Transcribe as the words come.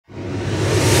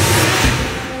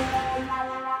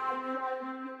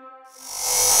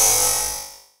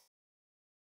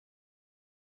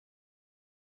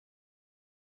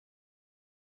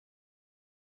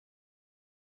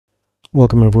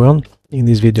Welcome everyone. In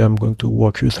this video I'm going to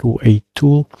walk you through a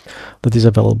tool that is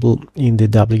available in the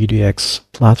WDX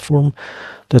platform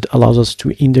that allows us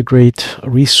to integrate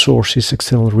resources,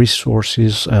 external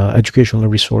resources, educational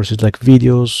resources like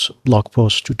videos, blog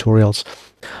posts, tutorials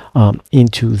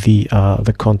into the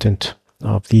content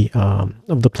of the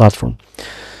platform.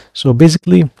 So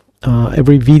basically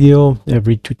every video,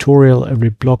 every tutorial, every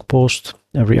blog post,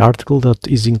 every article that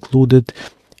is included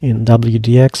in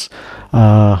WDX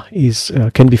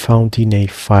can be found in a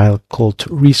file called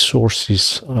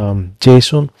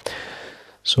resources.json.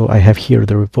 So I have here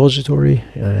the repository,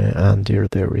 under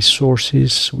the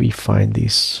resources we find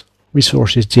this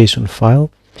resources.json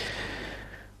file,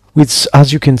 which,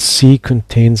 as you can see,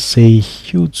 contains a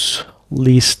huge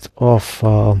list of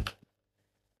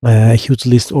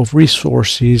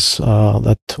resources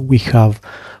that we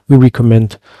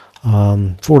recommend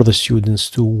for the students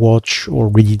to watch or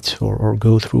read or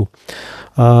go through.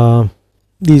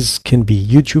 These can be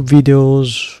YouTube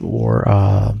videos or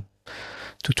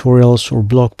tutorials or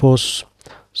blog posts.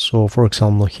 So for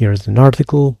example, here's an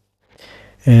article,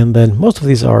 and then most of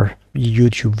these are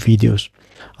YouTube videos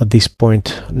at this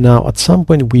point. Now at some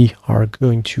point we are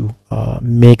going to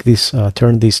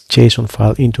turn this JSON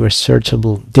file into a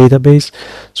searchable database,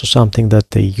 so something that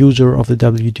the user of the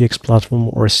WDX platform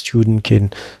or a student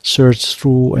can search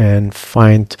through and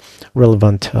find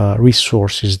relevant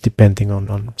resources depending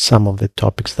on some of the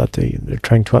topics that they're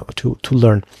trying to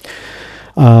learn.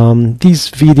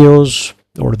 These videos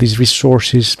or these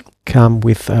resources come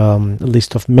with a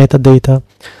list of metadata.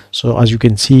 So as you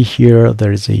can see here,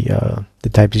 there is the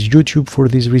type is YouTube for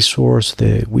this resource.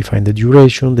 We find the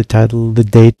duration, the title, the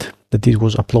date that it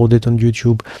was uploaded on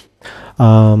YouTube,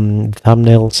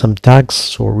 thumbnail, some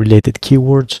tags or related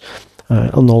keywords,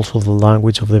 and also the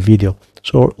language of the video.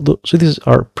 So these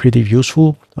are pretty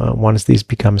useful. Once this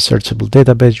becomes a searchable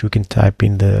database, you can type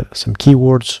in some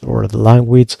keywords or the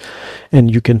language,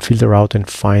 and you can filter out and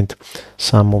find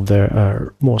some of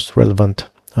the most relevant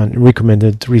and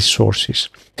recommended resources.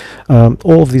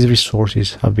 All of these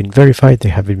resources have been verified, they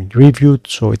have been reviewed,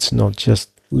 so it's not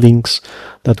just links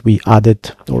that we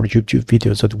added or YouTube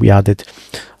videos that we added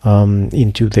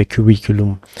into the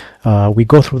curriculum. We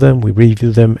go through them, we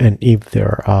review them, and if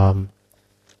they're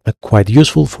quite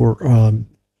useful for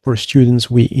students,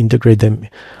 we integrate them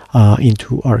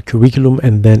into our curriculum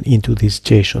and then into this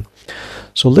JSON.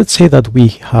 So let's say that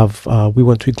we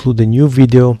want to include a new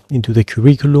video into the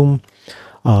curriculum,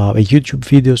 a YouTube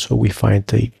video. So we find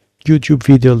a YouTube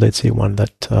video, let's say one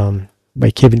that by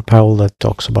Kevin Powell that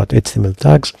talks about HTML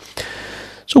tags.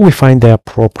 So we find the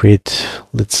appropriate,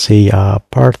 let's say,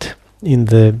 part in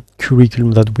the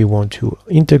curriculum that we want to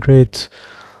integrate.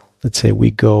 Let's say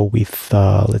we go with,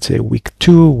 let's say, week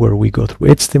 2, where we go through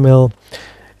HTML,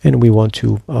 and we want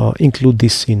to include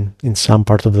this in some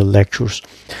part of the lectures.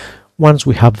 Once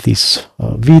we have this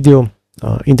video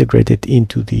integrated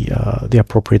into the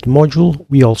appropriate module,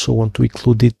 we also want to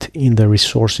include it in the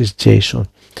resources JSON.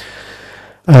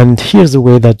 And here's the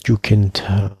way that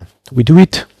we do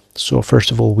it. So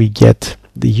first of all, we get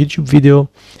the YouTube video,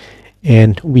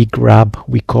 and we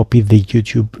copy the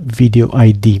YouTube video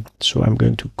ID. So I'm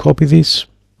going to copy this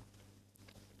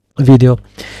video,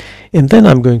 and then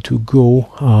I'm going to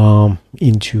go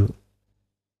into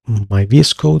my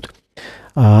VS Code.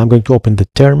 I'm going to open the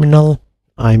terminal.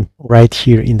 I'm right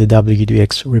here in the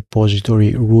WDX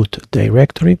repository root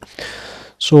directory.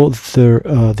 So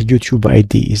the YouTube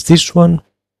ID is this one,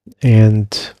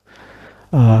 and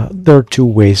there are two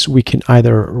ways. We can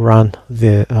either run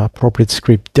the appropriate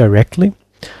script directly,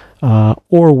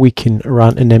 or we can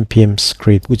run an npm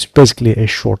script, which is basically a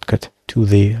shortcut to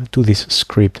this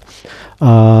script.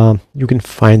 You can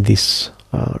find this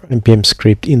npm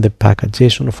script in the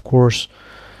package.json, of course.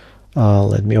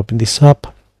 Let me open this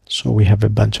up. So we have a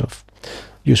bunch of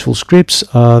useful scripts.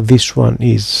 This one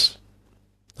is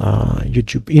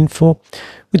YouTube info,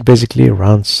 which basically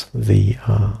runs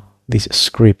this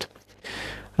script.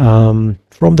 From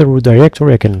the root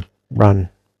directory, I can run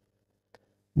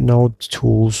node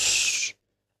tools,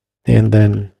 and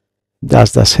then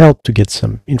does help to get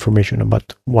some information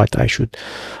about what I should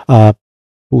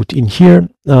put in here.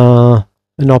 The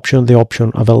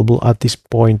option available at this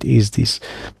point is this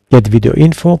get video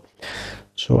info.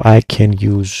 So I can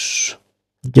use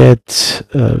get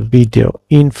video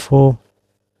info.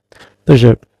 There's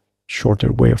a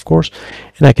shorter way, of course,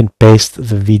 and I can paste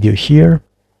the video here,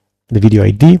 the video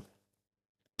ID,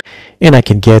 and I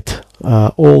can get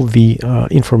all the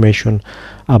information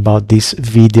about this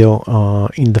video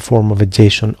in the form of a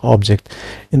JSON object.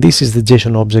 And this is the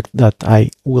JSON object that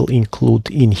I will include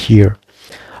in here.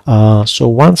 So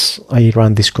once I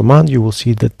run this command, you will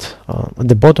see that at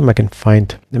the bottom I can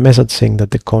find the message saying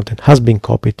that the content has been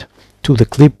copied to the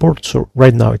clipboard. So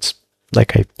right now it's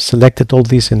like I selected all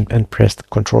this and pressed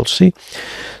Control C.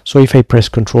 So if I press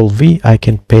Control V, I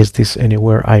can paste this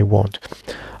anywhere I want.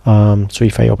 So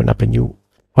if I open up a new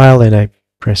file and I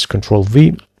press Control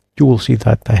V, you will see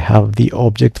that I have the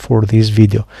object for this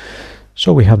video.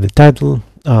 So we have the title,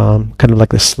 kind of like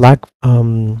the Slack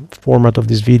format of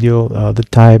this video, the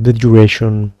type, the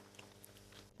duration,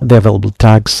 the available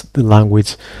tags, the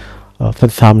language, the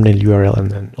thumbnail URL,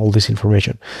 and then all this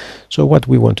information. So what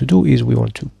we want to do is we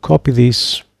want to copy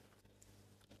this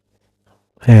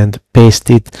and paste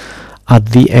it at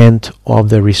the end of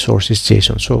the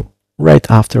resources.json. So right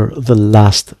after the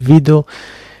last video,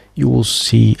 you will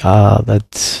see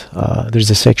that there's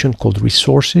a section called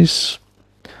resources,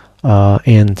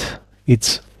 and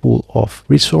it's full of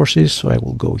resources. So I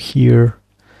will go here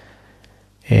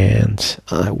and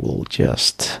I will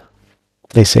just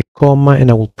place a comma and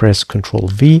I will press Control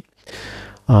V,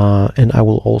 and I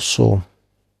will also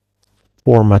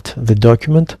format the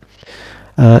document,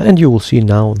 and you will see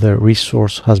now the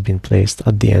resource has been placed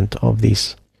at the end of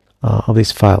this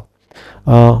file.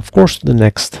 Of course, the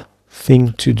next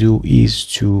thing to do is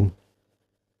to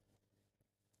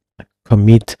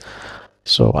commit.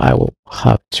 So I will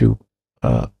have to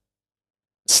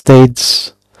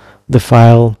stage the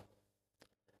file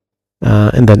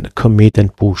and then commit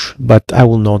and push, but I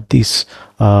will note this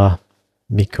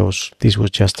because this was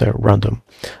just a random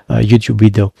YouTube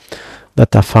video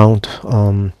that I found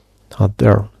out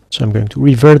there. So I'm going to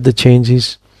revert the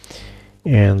changes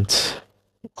and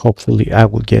hopefully I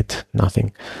will get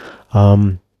nothing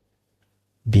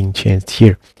being changed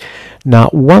here. Now,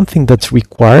 one thing that's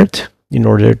required in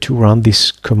order to run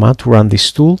this command, to run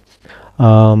this tool,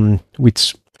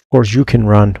 which of course you can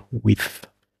run with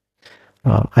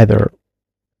either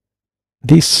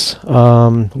this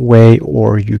way,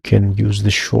 or you can use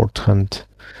the shorthand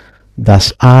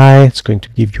 -I. It's going to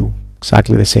give you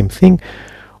exactly the same thing,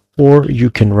 or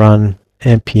you can run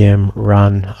npm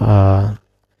run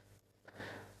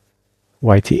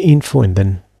yt info and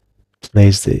then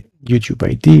place the YouTube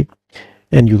ID,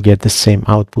 and you'll get the same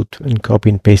output and copy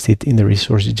and paste it in the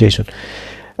resources.json.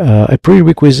 A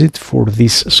prerequisite for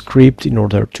this script in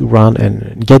order to run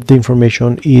and get the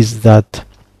information is that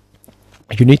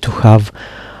you need to have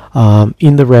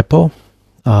in the repo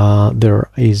there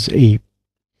is a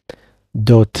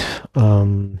dot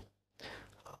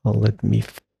let me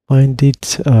find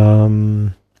it.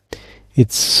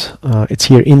 It's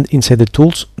here inside the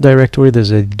tools directory.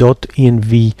 There's a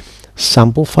 .env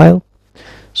sample file.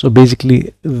 So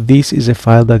basically this is a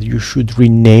file that you should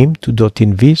rename to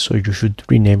 .env. So you should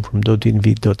rename from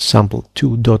 .env.sample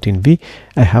to .env.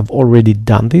 I have already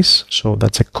done this, so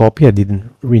that's a copy. I didn't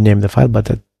rename the file, but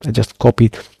I just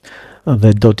copied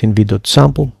the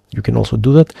 .env.sample. You can also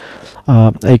do that.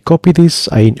 I copy this,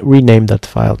 I rename that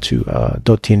file to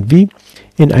 .env,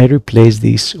 and I replace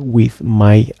this with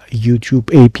my YouTube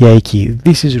API key.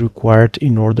 This is required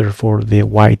in order for the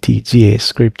yt.js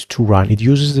script to run. It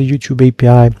uses the YouTube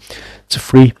API. It's a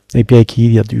free API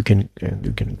key that you can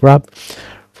grab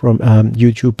from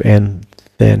YouTube, and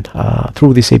then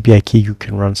through this API key you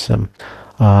can run some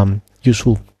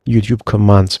useful YouTube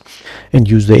commands and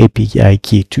use the API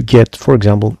key to get, for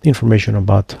example, information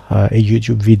about a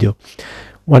YouTube video.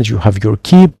 Once you have your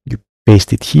key, you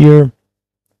paste it here.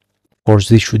 Of course,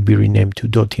 this should be renamed to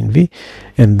 .env,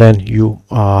 and then you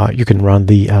can run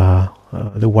the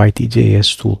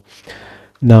yt.js tool.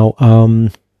 Now,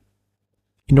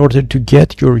 in order to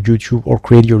get your YouTube or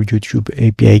create your YouTube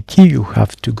API key, you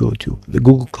have to go to the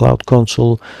Google Cloud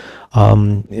Console,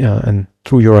 and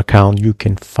through your account you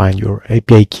can find your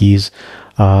API keys,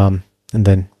 and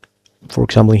then, for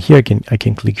example, in here I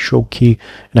can click show key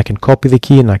and I can copy the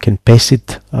key and I can paste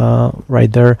it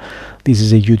right there. This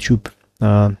is a YouTube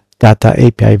data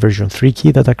API version 3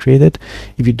 key that I created.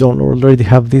 If you don't already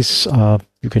have this,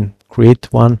 you can create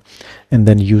one and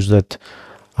then use that,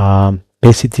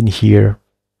 paste it in here,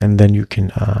 and then you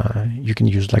can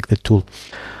use like the tool.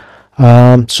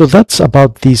 So that's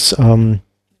about this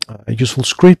useful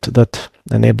script that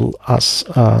enable us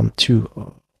to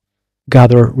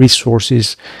gather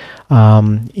resources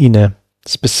in a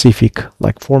specific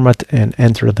like format and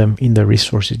enter them in the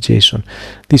resources.json.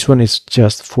 This one is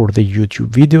just for the YouTube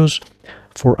videos.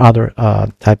 For other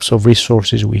types of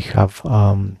resources, we have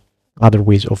other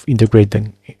ways of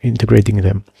integrating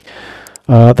them.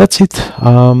 That's it.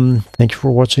 Thank you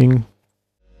for watching.